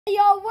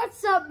Yo,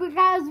 what's up,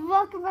 guys?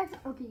 Welcome back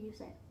to... Okay, you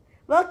say it.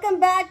 Welcome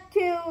back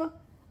to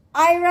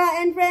Ira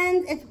and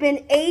Friends. It's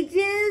been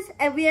ages,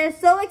 and we are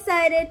so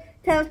excited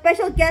to have a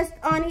special guest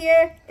on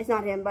here. It's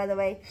not him, by the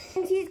way.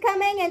 And he's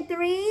coming in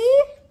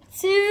 3,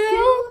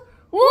 2,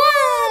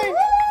 1.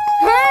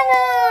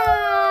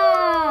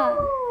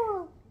 Hannah!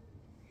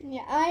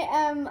 Yeah, I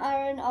am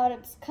Aaron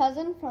Audib's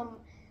cousin from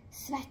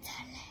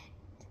Switzerland.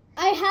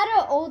 I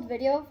had an old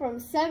video from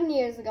 7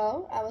 years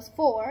ago. I was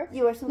 4.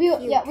 You were so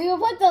cute. Yeah, we will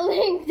put the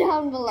link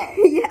down below.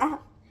 Yeah.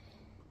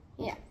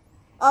 Yeah.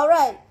 All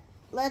right,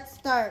 let's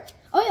start.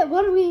 Oh yeah,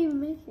 what are we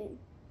making?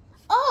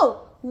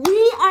 Oh,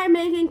 we are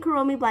making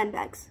Kuromi blind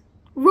bags.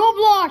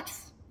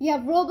 ROBLOX! Yeah,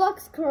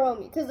 ROBLOX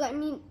Kuromi. Because, I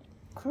mean,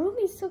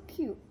 Kuromi is so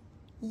cute.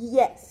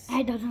 Yes.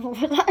 I don't know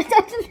what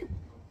that is.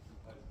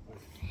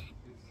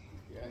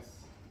 Yes.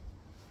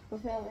 We're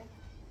filming.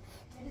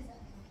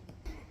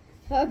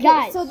 Okay,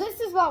 Guys. so this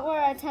is what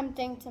we're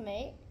attempting to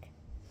make.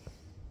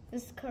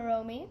 This is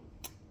Kuromi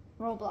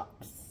ROBLOX.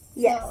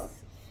 Yes. So,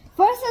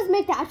 first, let's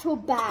make the actual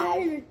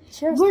bag.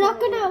 We're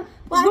not gonna.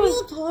 Why are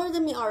you taller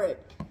than me, Art?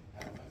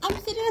 I'm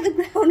sitting on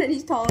the ground and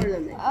he's taller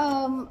than me.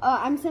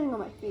 I'm sitting on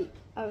my feet.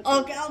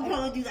 Okay, I'll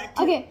probably do that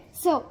too. Okay,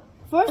 so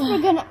first we're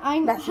gonna.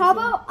 How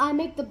about I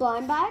make the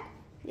blind bag?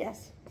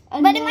 Yes.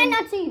 And But then, it might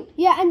not see you.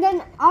 Yeah, and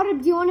then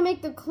Audib, do you want to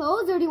make the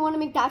clothes or do you want to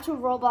make the actual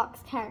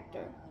Roblox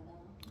character?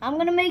 I'm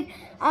gonna make,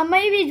 I'll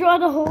maybe draw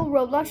the whole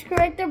Roblox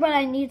character, but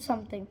I need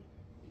something.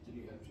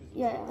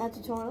 Yeah, That's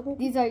what you want to do?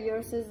 these are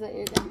yours that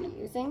you're going to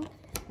be using.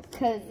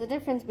 Because the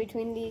difference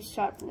between these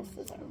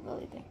sharpnesses are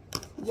really big.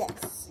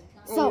 Yes.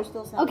 And So, you're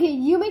still selling. okay,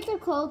 you make the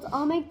clothes,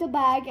 I'll make the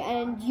bag,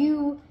 and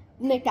you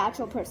make the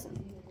actual person.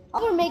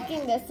 While we're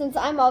making this, since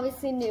I'm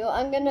obviously new,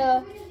 I'm going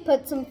to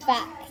put some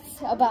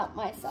facts about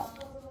myself.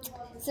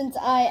 Since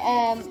I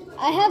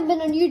have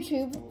been on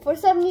YouTube for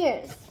 7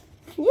 years.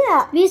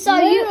 Yeah. We saw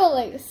you.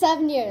 Literally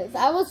 7 years.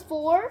 I was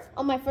 4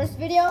 on my first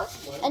video,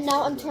 and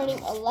now I'm turning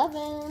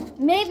 11.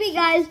 Maybe,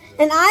 guys.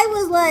 And I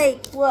was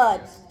like,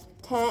 what?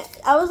 10?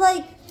 I was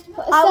like,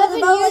 7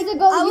 years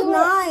ago, I was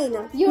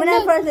you 9 when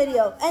I first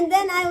video. And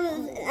then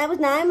I was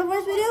 9 my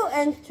first video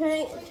and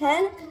turning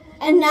 10.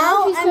 And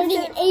now she's I'm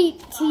turning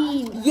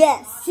 18.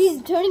 Yes.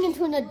 She's turning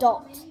into an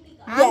adult.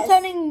 I'm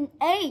turning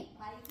 8.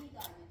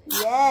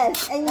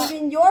 Yes. And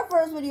in your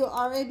first video,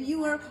 Arib,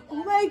 you were,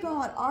 oh my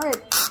god,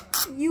 Arib,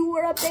 you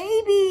were a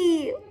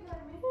baby.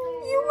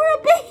 You were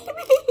a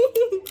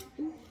baby.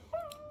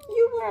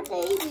 You were a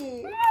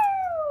baby.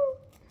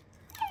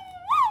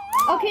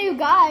 Okay, you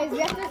guys, we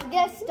have to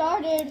get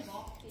started.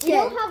 We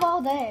don't have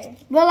all day.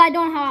 Well, I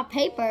don't have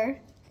paper.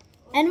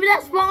 And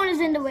that phone is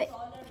in the way.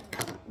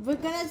 We're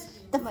gonna,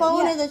 the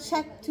phone is a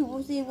check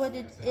to see what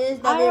it is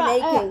that we're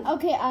making.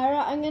 Okay,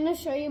 Ira, I'm gonna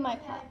show you my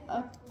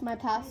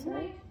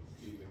password.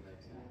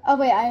 Oh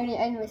wait, I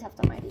anyways have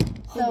the ID.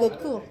 So, Good,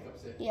 cool.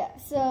 yeah,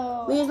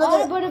 so We just look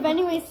I at- would have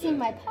anyways seen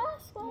my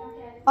password.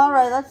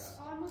 Alright, let's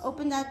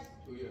open that.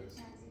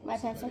 My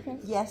pencil case?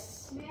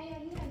 Yes.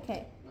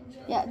 Okay.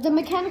 Yeah, the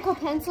mechanical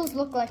pencils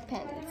look like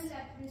pens.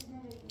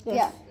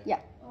 Yes. Yeah.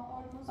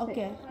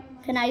 Okay.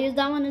 Can I use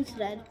that one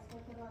instead?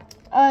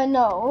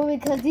 No,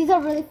 because these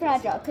are really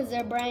fragile because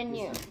they're brand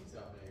new.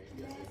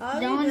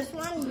 Don't- this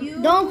one,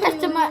 you Don't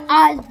question my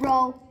eyes,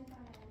 bro.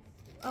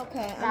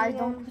 Okay. Guys,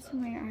 don't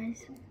question my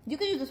eyes. You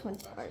can use this one.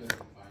 Alright.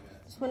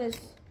 This one is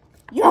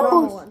the Yo!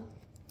 normal one.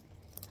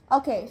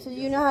 Okay, so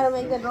you know how to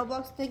make the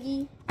Roblox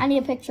thingy? I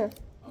need a picture.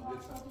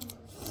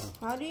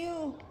 How do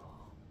you?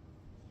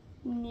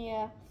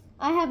 Yeah.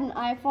 I have an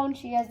iPhone.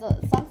 She has a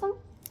Samsung.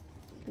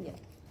 Yeah.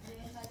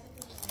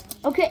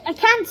 Okay, I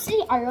can't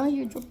see. I don't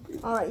use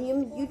Alright,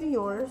 you do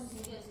yours.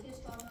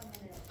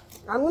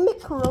 I'm gonna make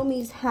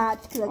Kuromi's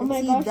hat because I Oh can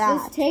my see gosh,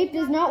 that. this tape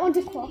does not want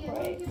to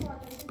cooperate.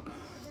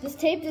 This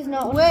tape does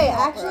not want Wait, to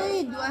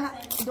cooperate.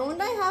 actually,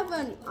 don't I have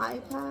an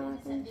iPad? I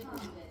think,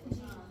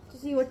 to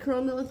see what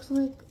Kuromi looks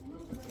like.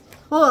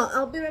 Hold on,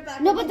 I'll be right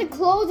back. No, but the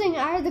clothing,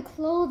 the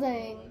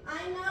clothing.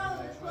 I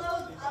know the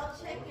clothes. I'll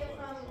check it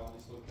from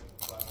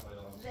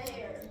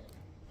there.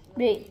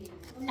 Wait,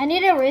 I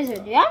need a razor.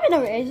 Do you have an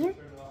eraser?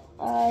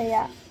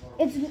 Yeah.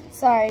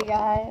 Sorry,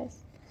 guys.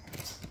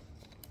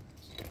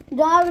 You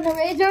don't have an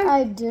eraser?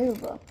 I do,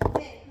 bro.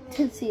 I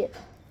can see it.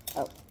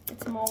 Oh,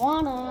 it's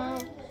Moana.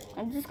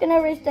 I'm just gonna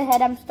erase the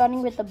head. I'm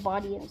starting with the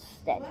body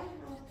instead.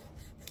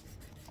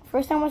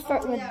 First, I'm gonna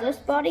start with this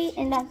body,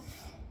 and then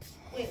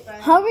Wait,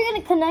 Brian. how are we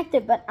gonna connect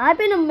it? But I've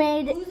been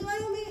made. Who's the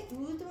one who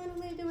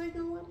made the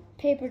original one?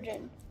 Paper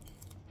gin.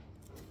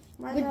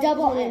 My With bad,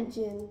 double Paper N.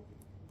 Jin.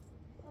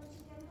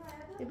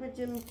 Paper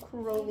Jin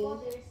Kuromi.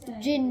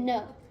 Gin.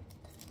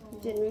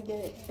 Jin, we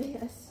get it.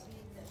 Yes.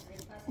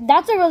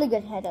 That's a really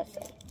good head, I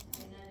say.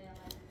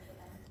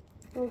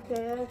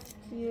 Okay, that's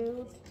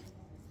cute.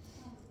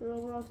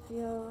 Roblox,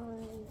 yeah.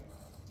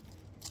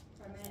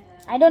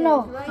 I don't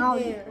know It's right how.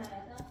 there.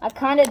 I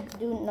kind of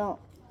do know.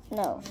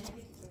 No.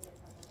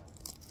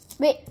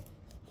 Wait.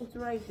 It's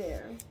right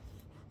there.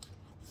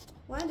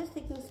 Why is this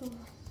taking so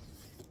long?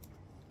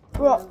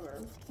 Bro,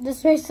 Whatever.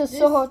 this face is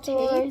so hard to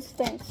tape- erase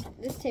things.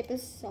 This tape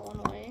is so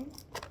annoying.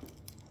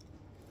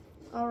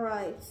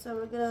 Alright, so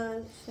we're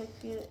gonna check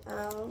it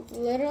out.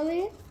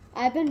 Literally,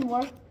 I've been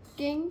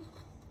working.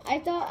 I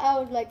thought I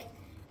would like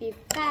be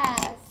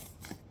fast.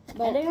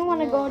 But I didn't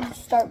want to go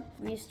and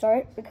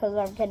restart because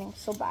I'm getting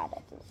so bad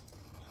at this.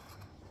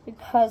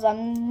 Because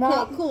I'm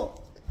not. Okay,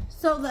 cool.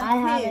 So the I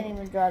hair. haven't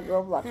even tried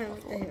Roblox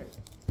before.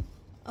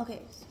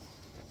 Okay,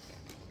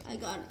 I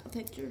got a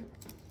picture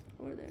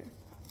over there.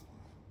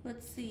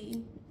 Let's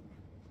see.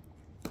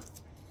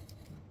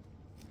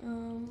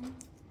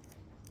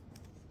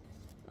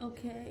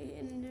 Okay,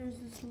 and there's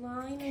this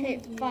line. Okay,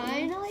 over here.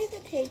 finally the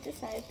tape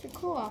decided to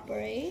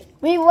cooperate.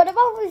 Wait, what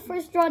about if we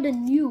first draw the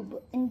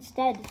noob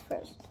instead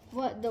first?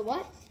 What? The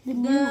what? The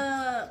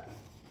noob.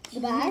 The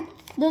bag?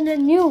 Then the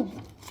noob.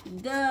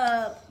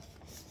 The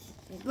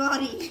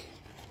body.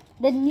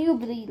 The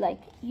noob, like,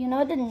 you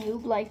know the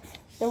noob, like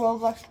the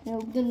Roblox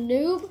noob? The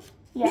noob?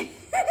 Yeah.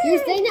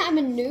 You're saying that I'm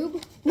a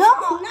noob? No,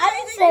 I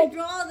I said said,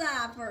 draw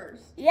that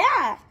first.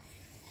 yeah.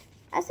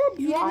 I said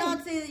You did drawing.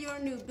 not say that you're a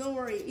noob. Don't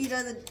worry. He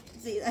doesn't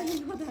say that.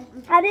 You know that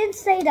first. I didn't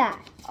say that.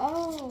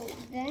 Oh,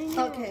 dang.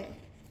 Okay.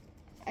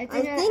 I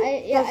think I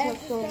I that's have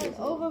what's to going start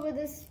on. over with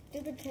this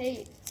stupid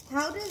tape.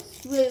 How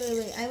does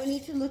wait? I would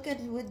need to look at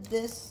what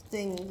this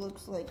thing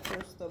looks like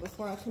first though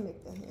before I can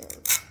make the hair.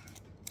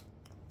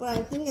 But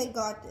I think I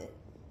got it.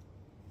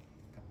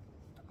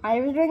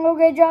 I was doing a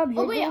great job.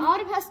 Oh You're wait, doing-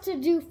 Autumn has to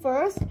do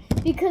first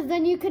because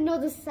then you can know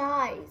the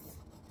size.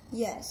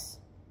 Yes.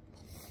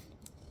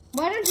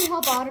 Why don't you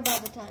help Autumn all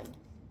the time?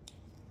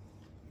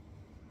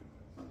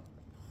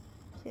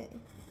 Okay.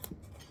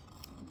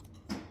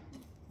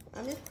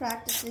 I'm just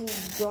practicing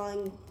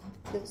drawing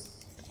this.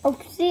 Oh,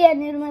 see, I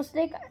made a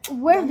mistake.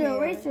 Where's The the hair.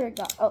 eraser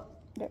go? Oh,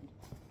 there.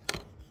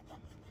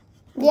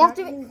 I'm You have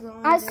to. practicing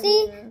drawing I the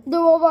see hair. the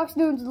Roblox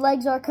dude's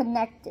legs are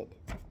connected.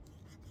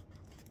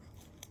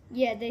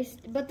 Yeah,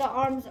 but the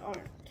arms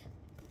aren't.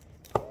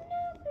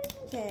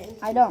 Okay.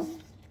 I don't.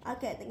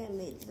 Okay, I think I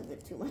made it a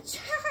bit too much.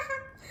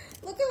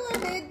 Look at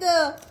what I made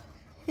the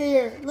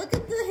hair. Look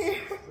at the hair.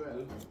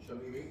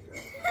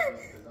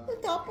 The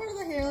top part of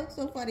the hair looks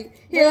so funny.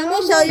 Here, let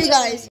me show you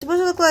guys. It's supposed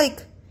to look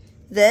like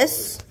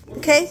this,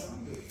 okay?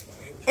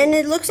 And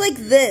it looks like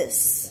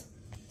this.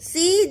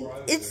 See?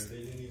 It's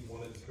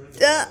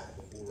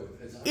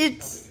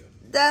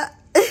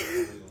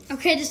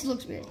Okay, this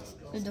looks weird.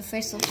 The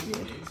face looks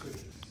weird.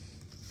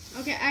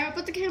 Okay, I will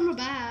put the camera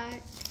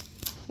back.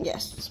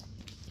 Yes.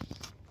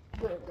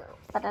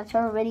 But that's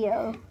our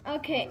video.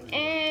 Okay,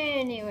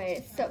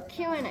 anyway, so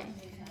Q&A.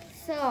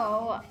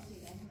 So,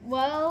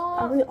 well,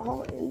 Are we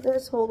all in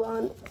this? Hold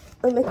on.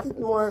 I'll make it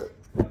more.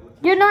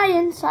 You're not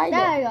inside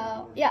there it. you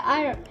go.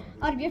 Yeah,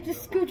 Autumn, you have to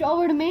scooch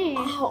over to me.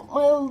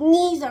 Ow, my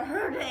knees are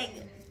hurting.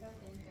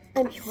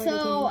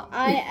 So,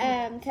 I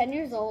am 10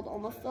 years old,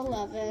 almost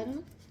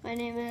 11.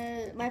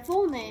 My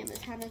full name is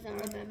Hannah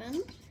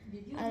Zimmerman.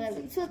 I live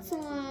in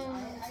Switzerland.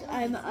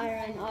 I'm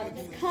Ira and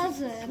Autumn's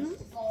cousin.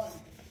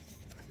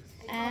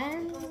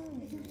 And,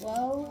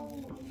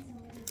 well,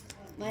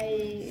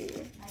 my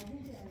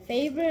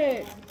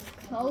favorite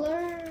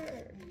color.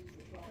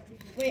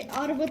 Wait,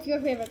 Autumn, what's your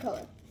favorite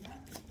color?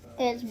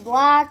 It's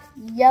black,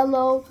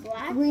 yellow,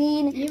 Black?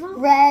 green, Emo?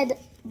 red,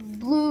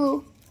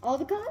 blue, All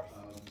the colors?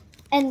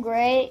 and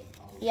gray.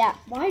 Yeah.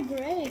 Why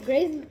gray?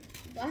 Gray's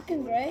black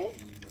and gray?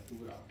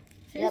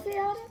 Seriously,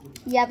 Autumn?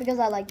 Yeah, because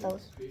I like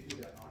those.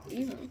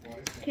 Easy.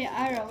 Okay,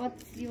 Ira,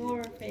 what's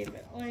your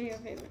favorite? What are your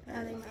favorite I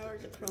colors? think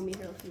ours are chromy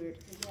hair looks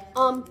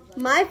weird.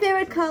 My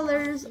favorite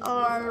colors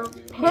are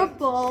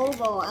purple.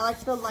 Well, I like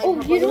the light Oh,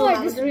 purple. you know what I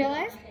lavender. just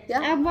realized? Yeah.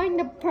 I'm wearing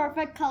the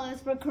perfect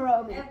colors for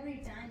Kuromi.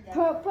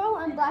 Purple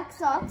and black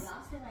socks,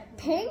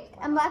 pink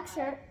and black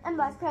shirt, and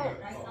black pants.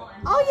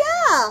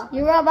 Oh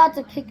You were about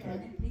to kick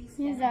me.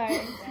 He's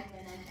alright.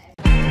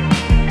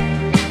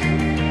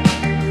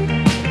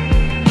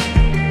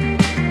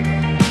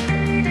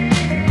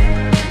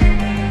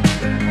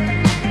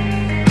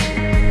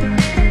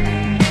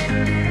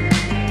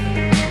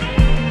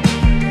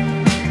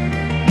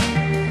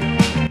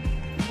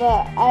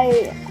 But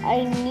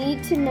I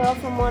need to know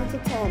from 1 to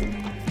 10.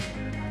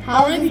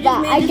 How What if you is just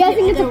that? made I'm it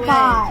guessing the it's a other way?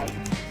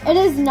 5. It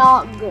is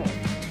not good.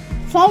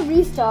 Shall I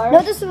restart?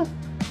 No, this is.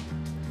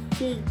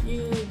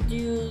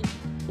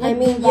 I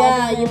mean,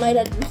 yeah, you might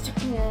have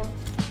to. Yeah.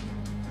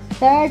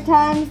 Third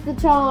time's the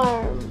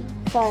charm.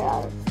 Sorry,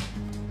 Alex.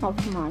 Oh,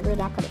 come on. We're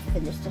not going to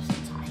finish this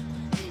in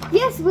time.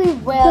 Yes, we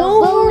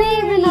will.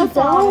 Believe in us.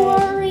 Don't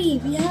Autumn.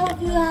 worry. We have a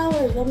few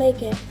hours. We'll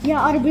make it.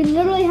 Yeah, Autumn, we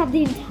literally have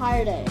the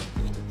entire day.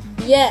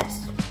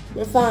 Yes,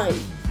 we're fine.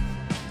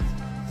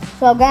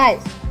 So,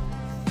 guys.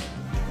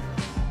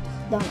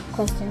 Don't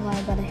question why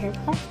I got a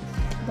haircut.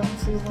 Don't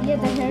see why Yeah,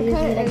 the I haircut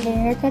usually is- get a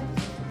haircut.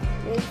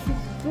 It's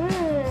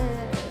good.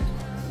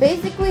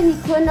 Basically,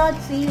 he could not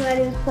see when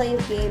he was playing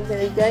games,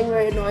 and it's getting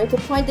very annoying to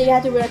the point that you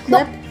had to wear a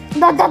clip.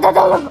 No.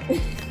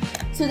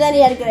 So then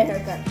he had to get a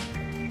haircut.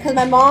 Because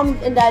my mom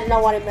and dad did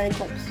not want him wearing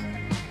clips.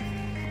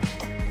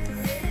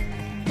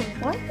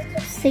 What did you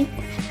say?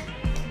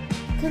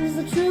 Because it's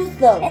the truth,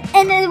 though.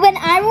 And then when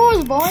Ira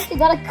was born, she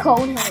got a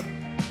cone head.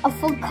 A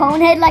full cone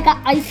head, like an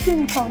ice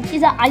cream cone.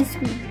 She's an ice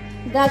cream.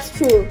 That's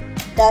true.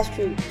 That's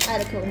true. I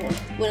had a cone head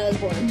when I was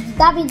born.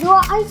 That means you're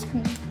ice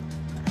cream.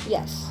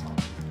 Yes.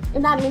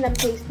 And that means I'm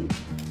tasty.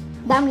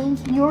 That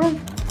means you're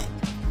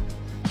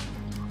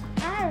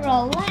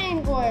Ira,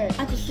 language.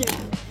 That's a shit.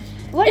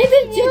 What is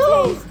it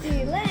you?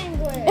 Tasty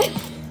language.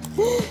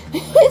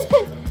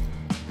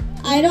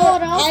 I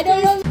don't know.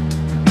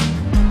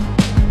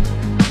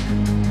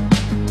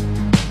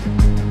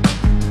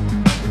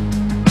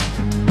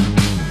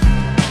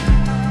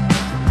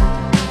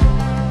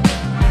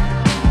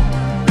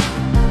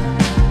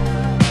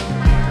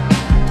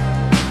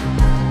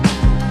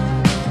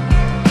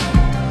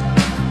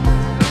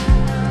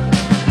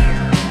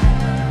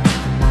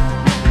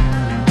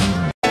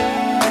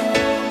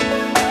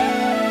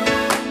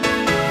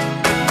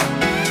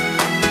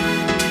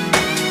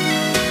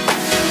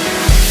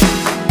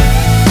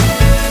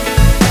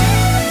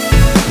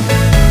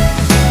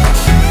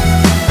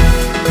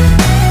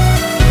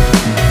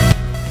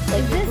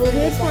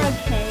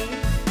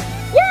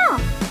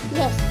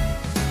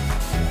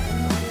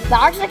 that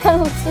actually kind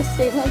of looks the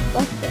same as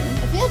that thing.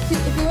 If you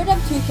were to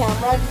have two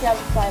cameras, you could have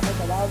a side by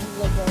side. That would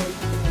be like very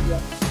interesting idea.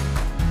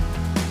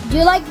 Do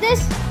you like this?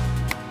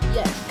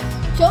 Yes.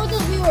 Show the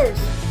viewers.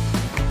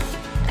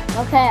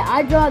 Okay,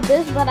 I draw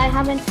this, but I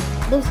haven't.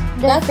 That's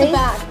the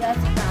back.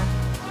 That's the back.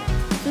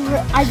 So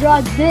I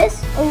draw this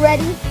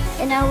already,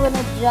 and now we're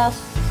gonna just.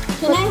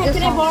 Can I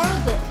borrow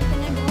this? Can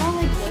I borrow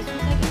like this for a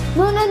second?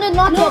 No, not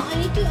No, yet. I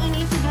need to.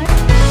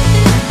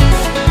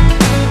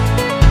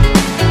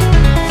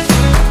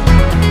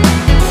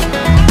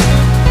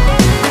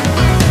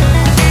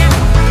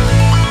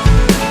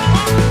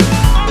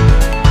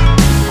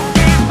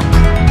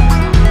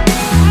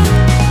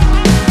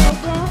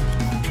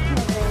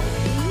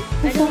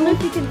 I don't know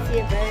if you can see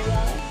it very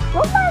well.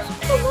 Roblox,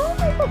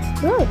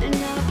 that's good. And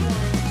now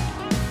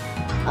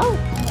Oh,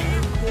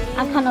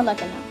 I kind of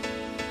like it now.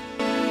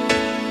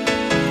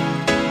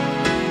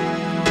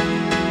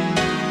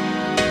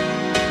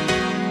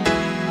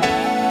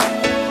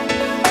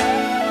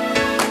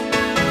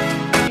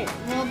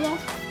 Roblox.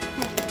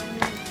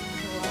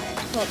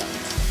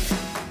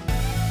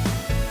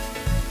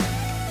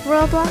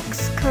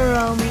 Roblox,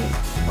 Kuromi.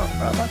 What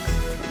Roblox?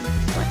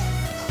 What?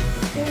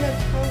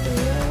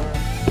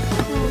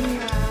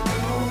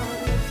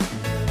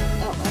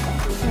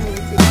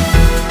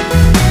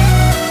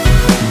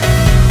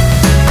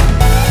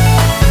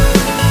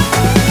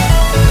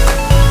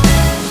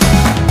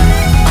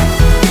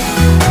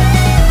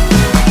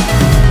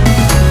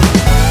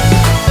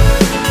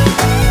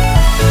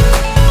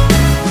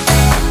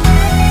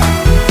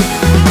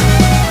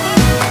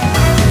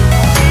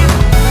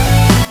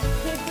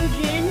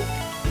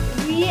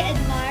 We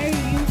admire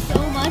you so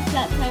much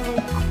that time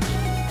we're copying you.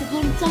 Because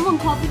when someone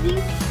copies you,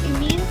 it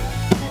means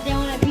that they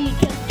want to be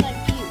just like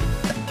you.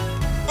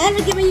 And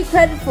we're giving you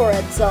credit for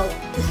it, so.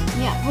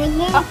 Yeah, we're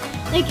literally,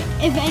 like,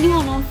 if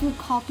anyone else would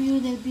copy you,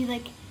 they'd be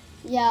like,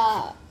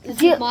 yeah, this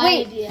is my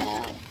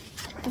idea.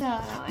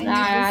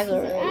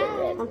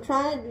 I'm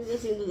trying to do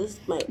this into this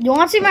mic. You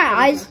want to see my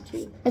eyes?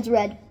 It's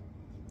red.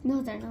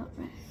 No, they're not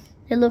red.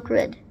 They look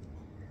red.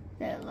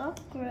 They look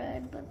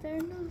red, but they're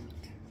not.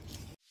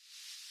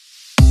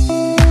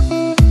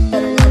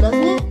 Better now,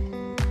 doesn't it?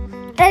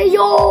 Hey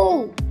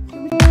yo!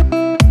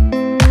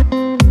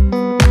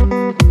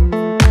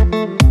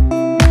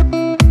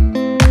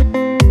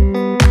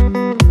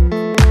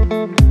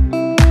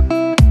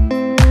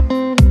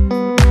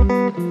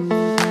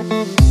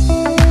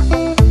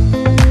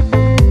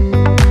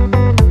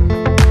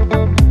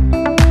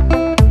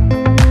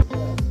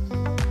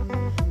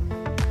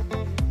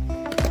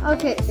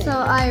 Okay, so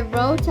I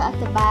wrote at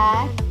the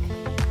back.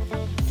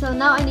 So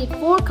now I need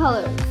 4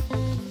 colors.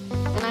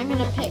 And I'm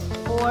gonna pick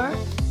 4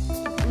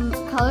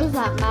 colors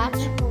that match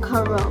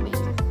Kuromi.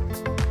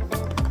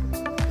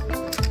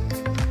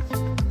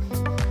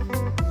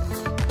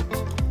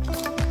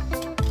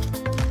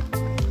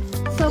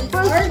 So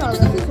first color,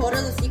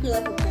 The Secret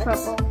Life of Pets.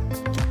 purple.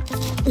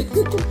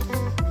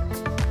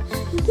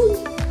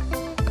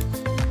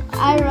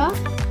 Ira,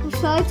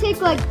 shall I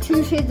take like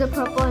 2 shades of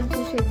purple and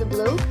 2 shades of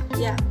blue?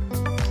 Yeah.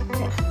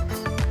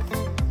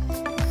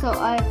 So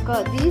I've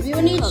got these. We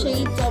would need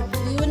shades of.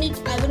 I would need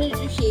to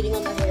do shading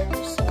on the hair,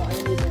 so I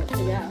need to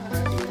figure out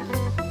how to do that.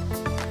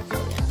 So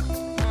yeah.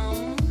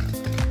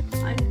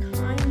 I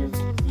kind of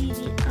see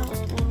the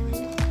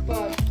outline,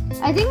 but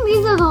I think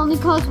these are the only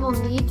colors we'll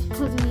need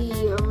because we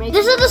are making.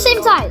 This is the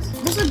same size.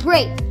 This is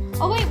great.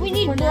 Oh wait, we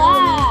need for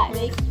now, black.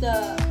 make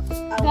the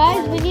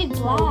Guys, we need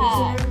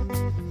black.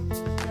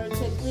 Very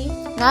quickly.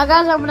 Now,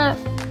 guys, I'm gonna.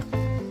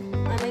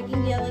 I'm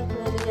making the other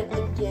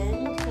Kuromi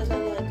again because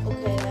I'm like,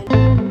 okay.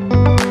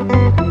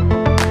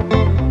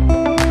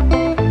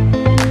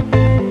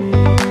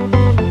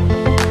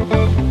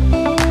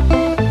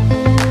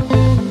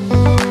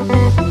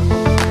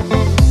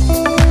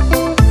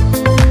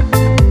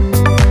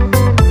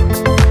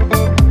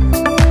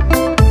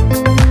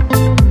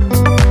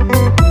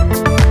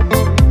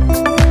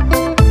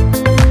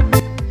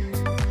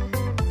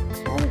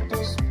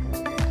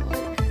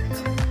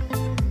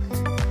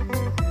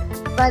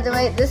 By the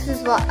way, this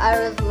is what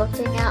Ira's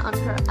looking at on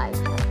her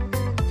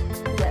iPad.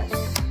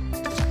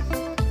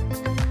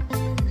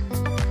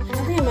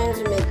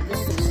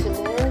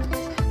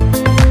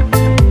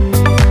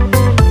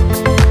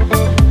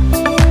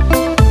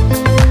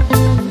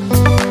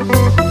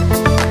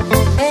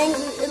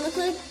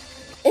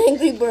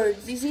 angry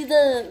birds. You see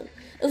it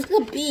looks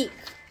like a beak.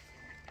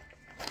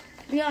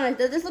 Be honest,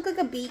 does this look like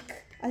a beak?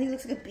 I think it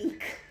looks like a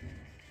beak.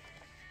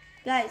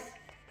 Guys,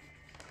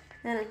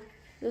 Hannah,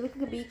 does it look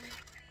like a beak?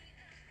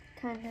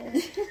 Kind of.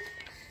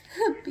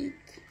 A beak.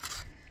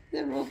 The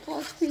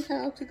Roblox thing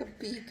kind of looks like a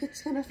beak.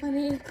 It's kind of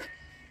funny.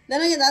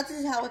 Then again, that's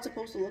just how it's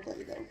supposed to look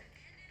like, though.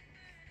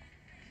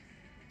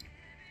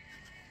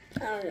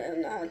 I don't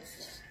know. Now it's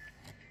just,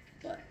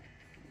 but.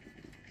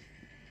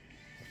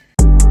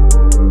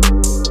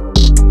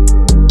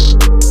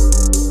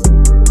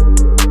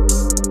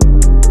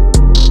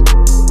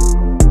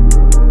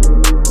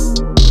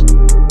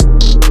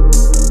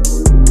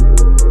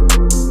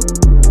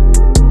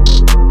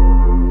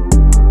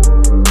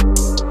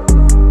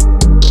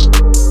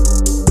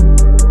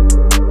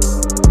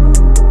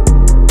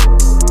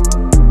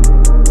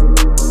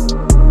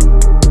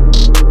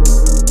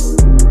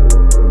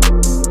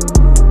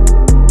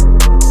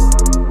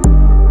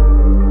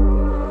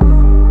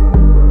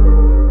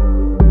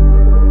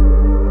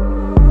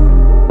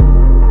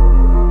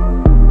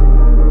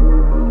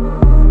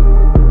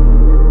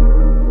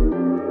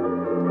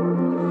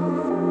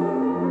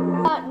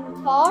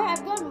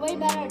 I've gotten way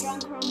better at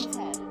drawing Kuromi's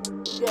head.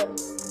 Good.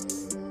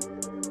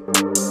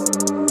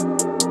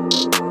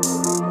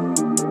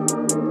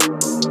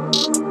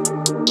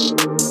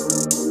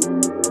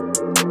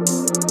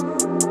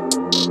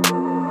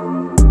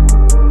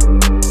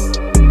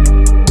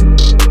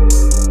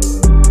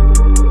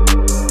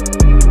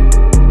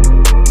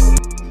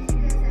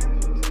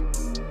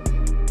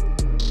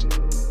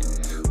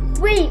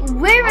 Wait,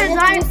 where is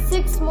I do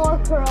 6 more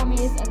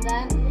Kuromis and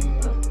then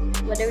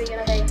what are we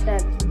gonna make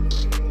then?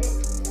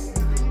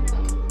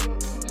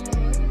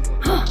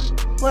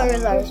 Where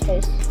is our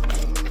space?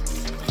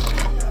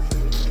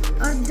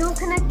 don't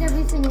connect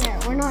everything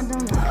yet. We're not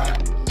done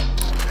yet.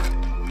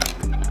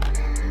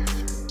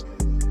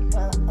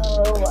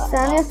 So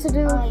I have to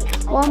do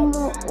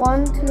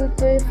 1, 2,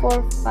 3,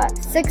 4, 5,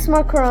 6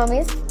 more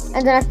Kuromis,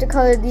 and then I have to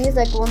color these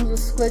like ones with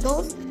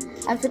squiggles.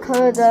 I have to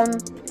color them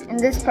in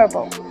this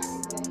purple.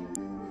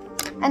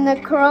 And the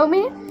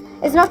Kuromi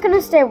is not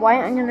gonna stay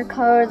white. I'm gonna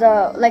color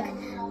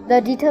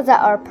the details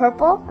that are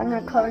purple. I'm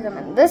gonna color them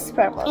in this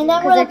purple. And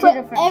then we're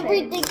gonna put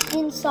everything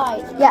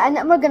inside. Yeah, and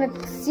then we're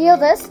gonna seal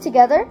this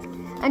together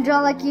and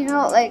draw like, you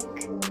know, like.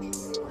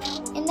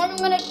 And then I'm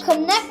gonna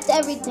connect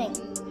everything.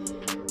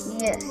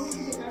 Yes.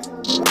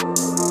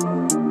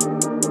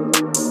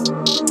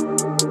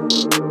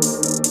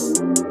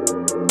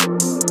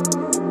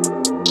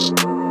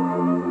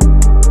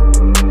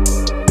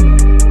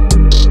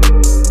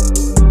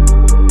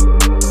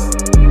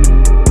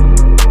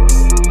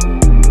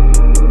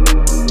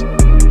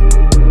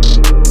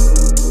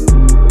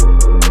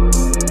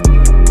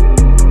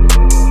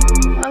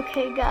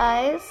 Okay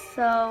guys,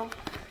 so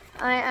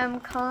I am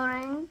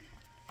coloring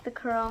the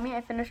Kuromi.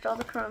 I finished all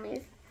the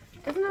Kuromis.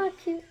 Doesn't that look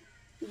cute?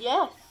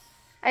 Yes.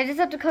 I just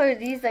have to color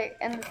these like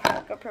and this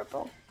darker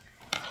purple.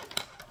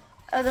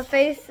 The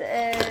face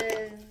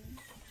is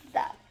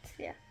that,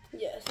 yeah.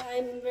 Yes,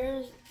 I'm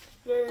very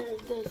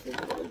this is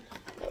one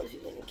I was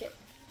using. Okay.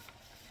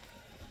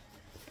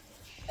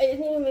 I just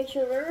need to make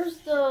sure where's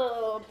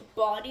the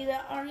body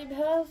that Arib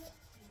has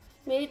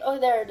made. Oh,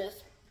 there it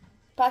is.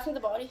 Pass me the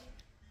body.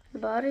 The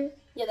body?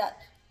 Yeah, that.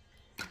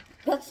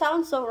 That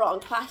sounds so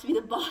wrong. Pass me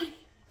the body.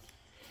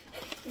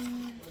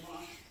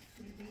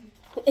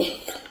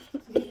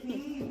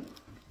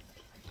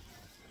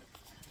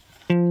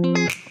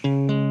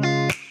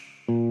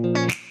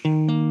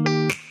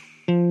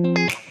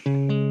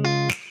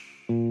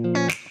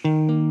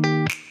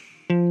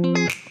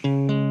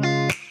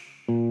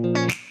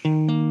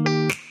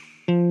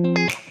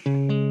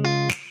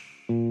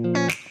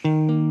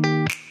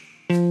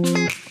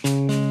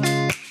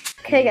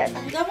 Okay guys,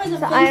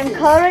 so I am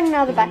coloring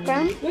now the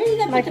background,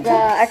 like the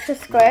extra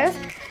squares,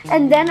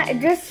 and then I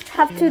just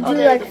have to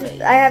do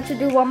I have to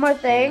do one more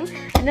thing,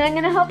 and then I'm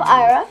gonna help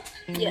Ira.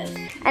 Yes.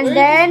 And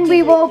then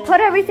we will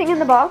put everything in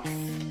the box.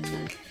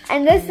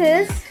 And this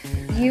is,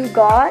 you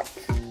got,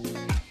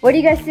 what do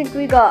you guys think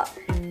we got?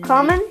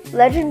 Common,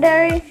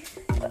 legendary,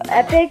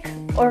 epic,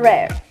 or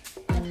rare?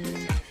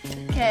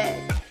 Okay.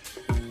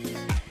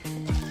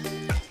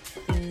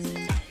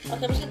 Okay, I'm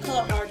just gonna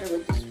color harder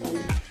with this one.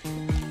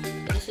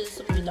 This is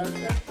a bit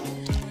darker.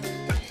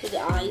 So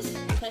the eyes,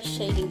 I'm kind of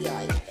shading the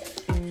eyes a bit.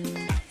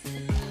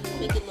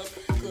 Make it look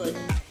good.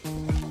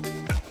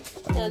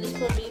 Now this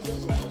will be a bit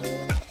lighter.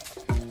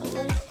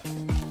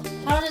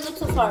 How does it look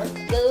so far? Does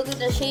it look like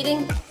they're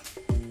shading?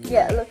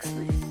 Yeah, it looks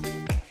nice.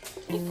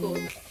 Okay, cool.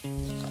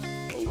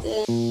 And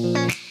then...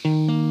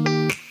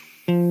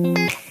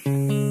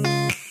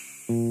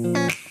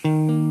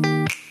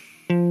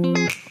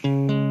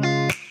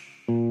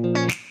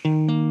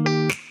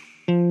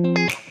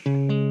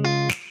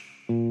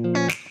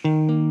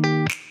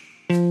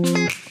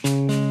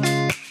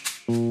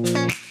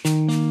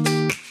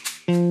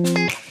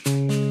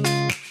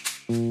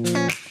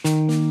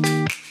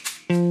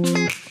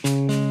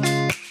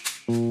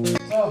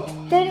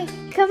 Daddy,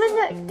 come in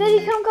there. Daddy,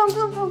 come.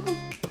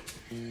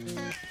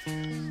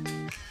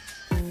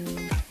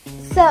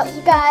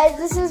 guys,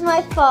 this is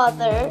my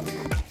father.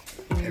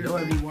 Hello,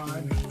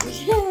 everyone.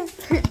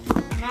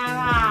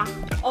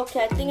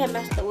 Okay, I think I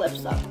messed the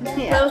lips up.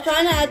 Yeah. I was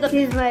trying to add the.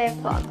 He's my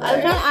father. I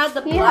was trying to add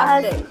the He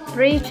black has thing.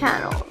 3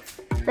 channels.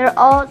 They're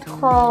all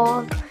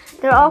called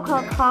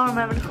Call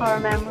Remember.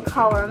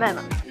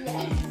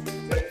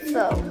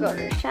 So go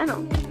to his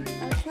channel.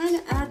 I was trying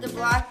to add the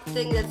black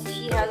thing that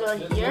she has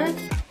right here.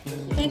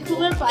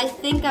 Vancouver, but I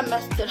think I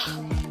messed it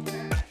up.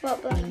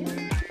 What black?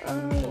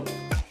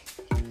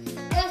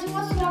 Guys, who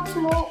wants to walk to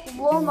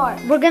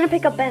Walmart? We're gonna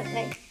pick up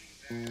Bentley.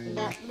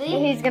 Bentley?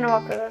 He's gonna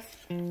walk with us.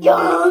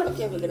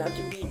 Okay, we're gonna have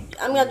to read.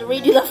 I'm gonna have to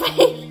redo the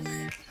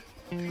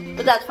face.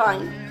 But that's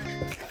fine.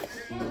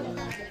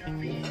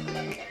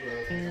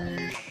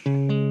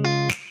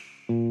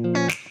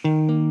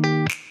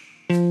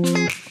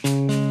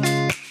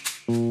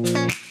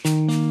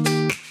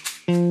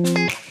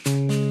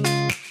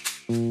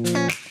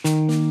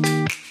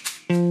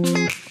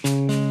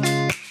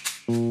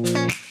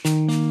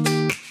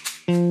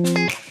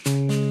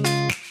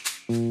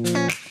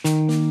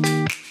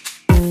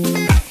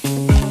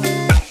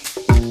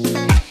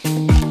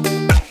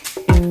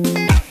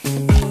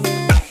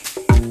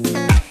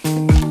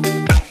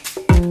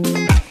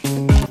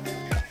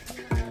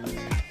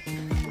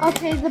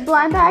 Okay, the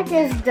blind bag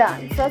is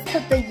done. So let's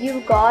put the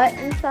you got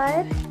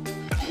inside.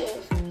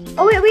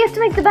 Oh wait, we have to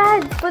make the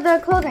bags for the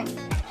clothing.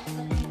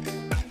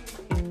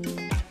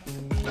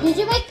 Did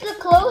you make the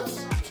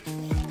clothes?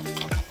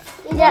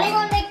 Did Yeah.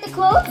 anyone make the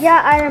clothes?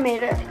 Yeah, Ira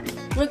made it.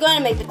 We're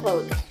gonna make the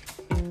clothes.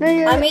 No,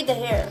 you. I made the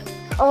hair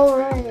Oh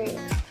right. and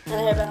the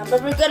hairband,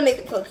 but we're gonna make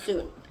the clothes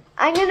soon.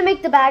 I'm gonna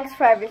make the bags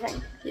for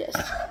everything. Yes.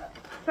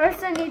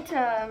 First, I need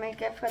to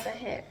make it for the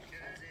hair.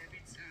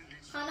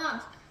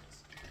 Hannah,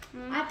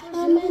 I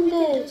presume we can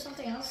do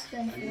something else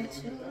than Fort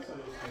too.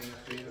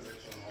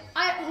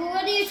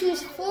 What do you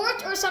choose,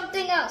 Fort or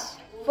something else?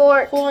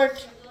 Fort.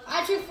 Fort.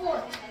 I choose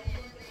Fort.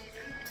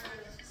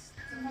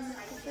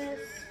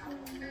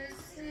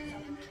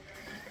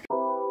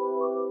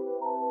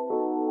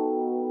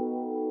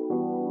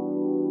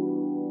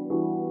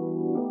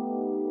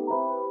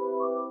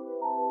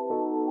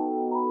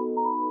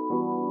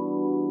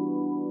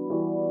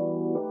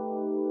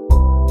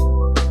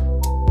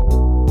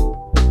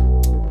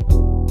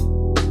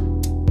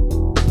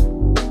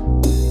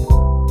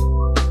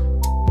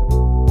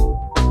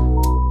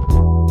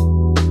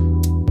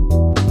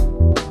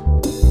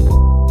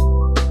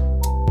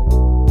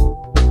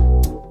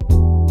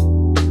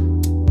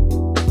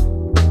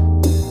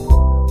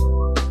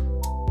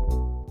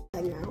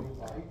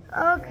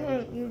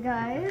 Okay, you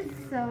guys.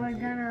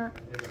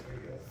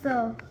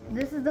 So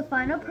this is the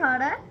final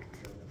product.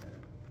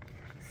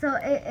 So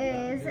it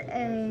is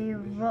a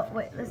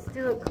wait. Let's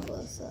do a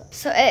close up.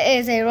 So it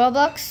is a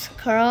Roblox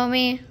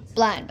Kuromi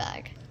blind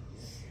bag,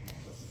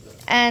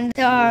 and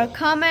there are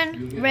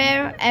common,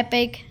 rare,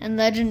 epic, and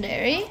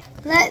legendary.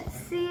 Let's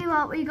see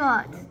what we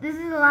got. This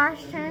is the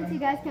last chance you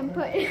guys can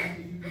put.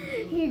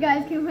 You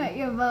guys can put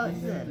your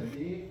votes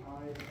in.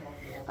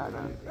 Hold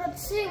on.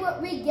 Let's see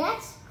what we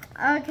get.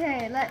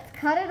 Okay, let's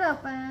cut it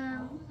up.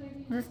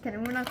 Just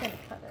kidding, we're not gonna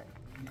cut it.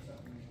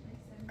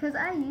 Cause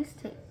I use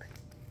tape.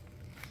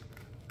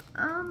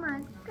 Oh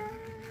my god.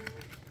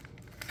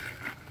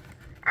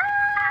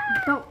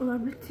 Ah! Don't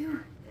love it too.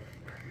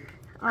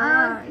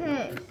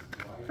 Okay,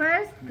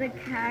 first the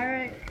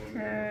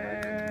character.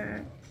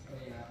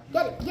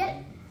 Get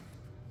it.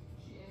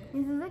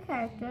 This is the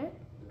character.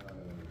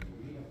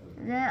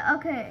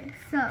 Okay,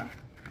 so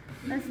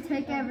let's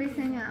take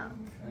everything out.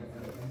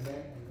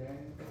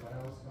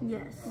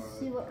 Yes. Let's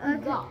see what we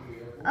got.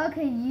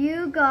 Okay,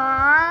 you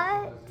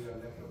got.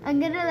 I'm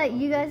gonna let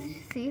you guys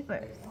see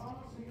first.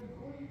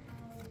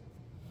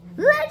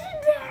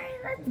 Legendary!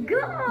 Let's go!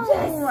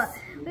 Yes!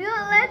 We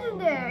got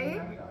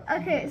legendary.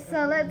 Okay,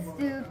 so let's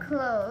do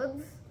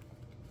clothes.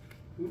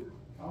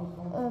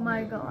 Oh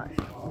my gosh.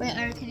 Wait,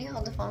 Ira, can you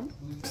hold the phone?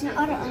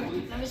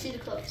 Let me see the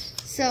clothes.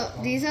 So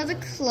these are the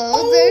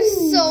clothes. They're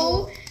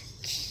so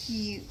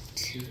cute.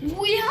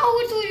 How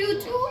would you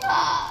do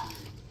that?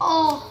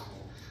 Oh,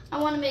 I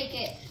want to make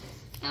it.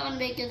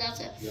 That's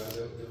it.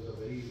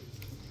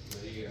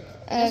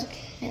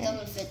 Okay. It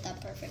doesn't fit that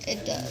perfect.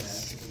 It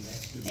does.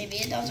 Maybe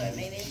it does, or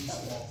maybe it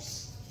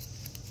doesn't.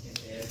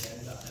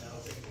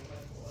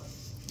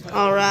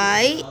 All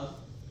right.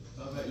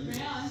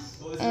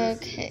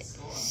 Okay,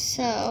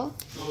 so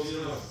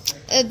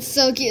it's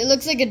so cute. It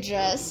looks like a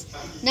dress.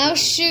 Now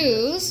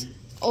shoes.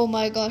 Oh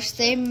my gosh,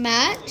 they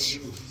match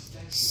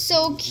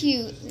so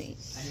cutely.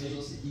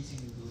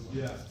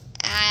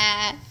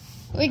 Ah,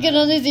 we can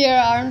only see her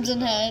arms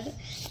and head.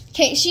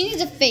 Okay, she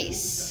needs a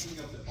face.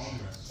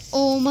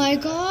 Oh my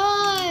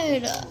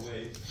god,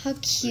 how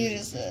cute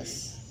is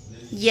this?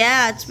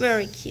 Yeah, it's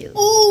very cute.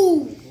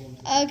 Ooh.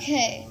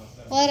 Okay,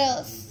 what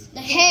else?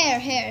 The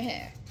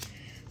hair.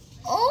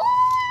 Oh,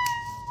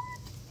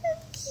 so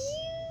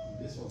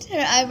cute.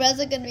 Her eyebrows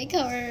are gonna be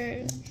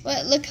covered.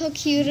 What? Look how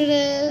cute it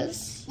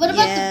is. What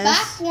about Yes. the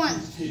back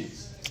one?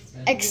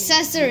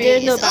 Accessories.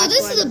 There's no Oh, back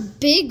this is a one.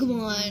 big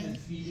one.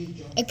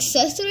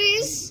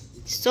 Accessories.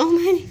 So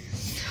many.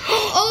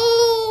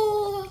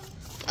 Oh!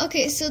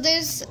 Okay, so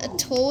there's a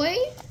toy.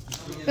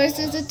 First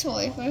there's a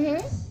toy for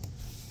her.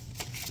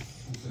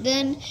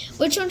 Then,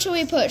 which one should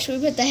we put?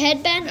 Should we put the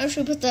headband or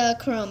should we put the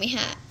Kuromi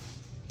hat?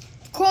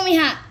 Kuromi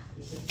hat.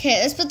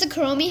 Okay, let's put the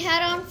Kuromi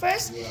hat on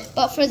first.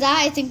 But for that,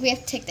 I think we have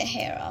to take the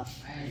hair off.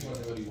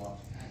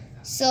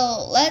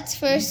 So let's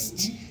first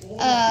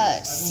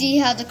see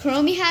how the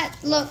Kuromi hat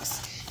looks.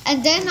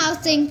 And then I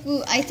think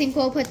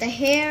we'll put the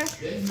hair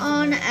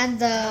on and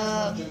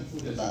the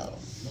bow.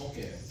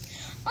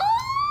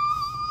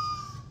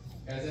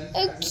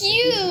 Oh,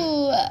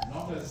 cute!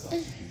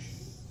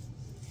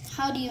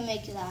 How do you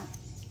make that?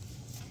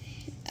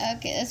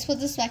 Okay, let's put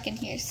this back in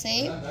here.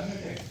 Save.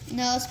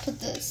 Now let's put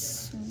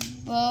this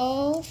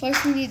bow.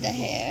 First we need the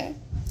hair.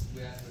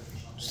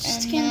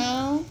 And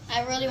now...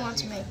 I really want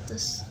to make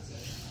this.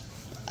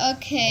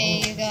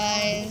 Okay, you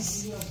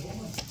guys.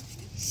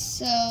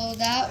 So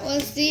that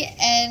was the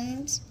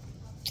end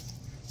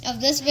of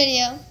this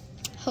video.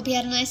 Hope you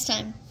had a nice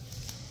time.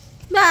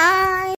 Bye.